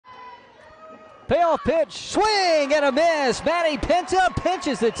Payoff pitch, swing and a miss. Maddie Pinta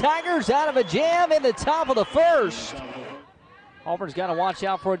pinches the Tigers out of a jam in the top of the first. Auburn's got to watch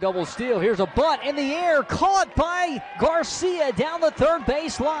out for a double steal. Here's a bunt in the air, caught by Garcia down the third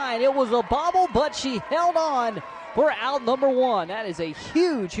base line. It was a bobble, but she held on for out number one. That is a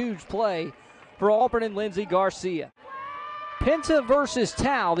huge, huge play for Auburn and Lindsey Garcia. Pinta versus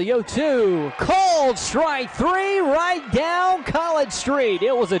Tao, the 0-2. Called strike three right down College Street.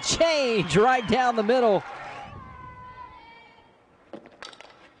 It was a change right down the middle.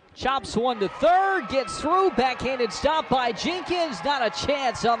 Chops one to third, gets through, backhanded stop by Jenkins. Not a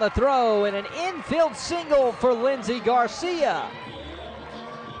chance on the throw, and an infield single for Lindsey Garcia.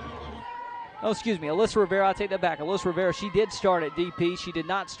 Oh, excuse me, Alyssa Rivera, I take that back. Alyssa Rivera, she did start at DP. She did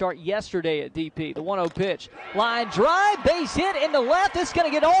not start yesterday at DP. The 1-0 pitch. Line drive, base hit in the left. It's going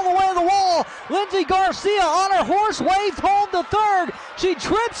to get all the way to the wall. Lindsey Garcia on her horse, waved home to third. She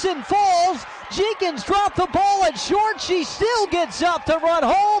trips and falls. Jenkins dropped the ball at short. She still gets up to run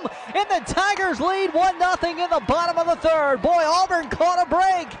home, and the Tigers lead 1-0 in the bottom of the third. Boy, Auburn caught a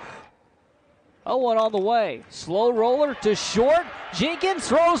break. 0-1 on the way. Slow roller to short. Jenkins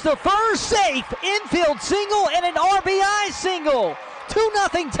throws the first, safe. Infield single and an RBI single.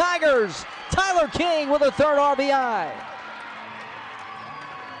 2-0 Tigers. Tyler King with a third RBI.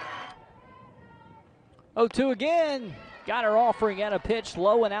 0-2 again. Got her offering at a pitch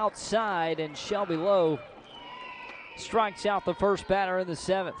low and outside, and Shelby Lowe strikes out the first batter in the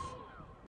seventh.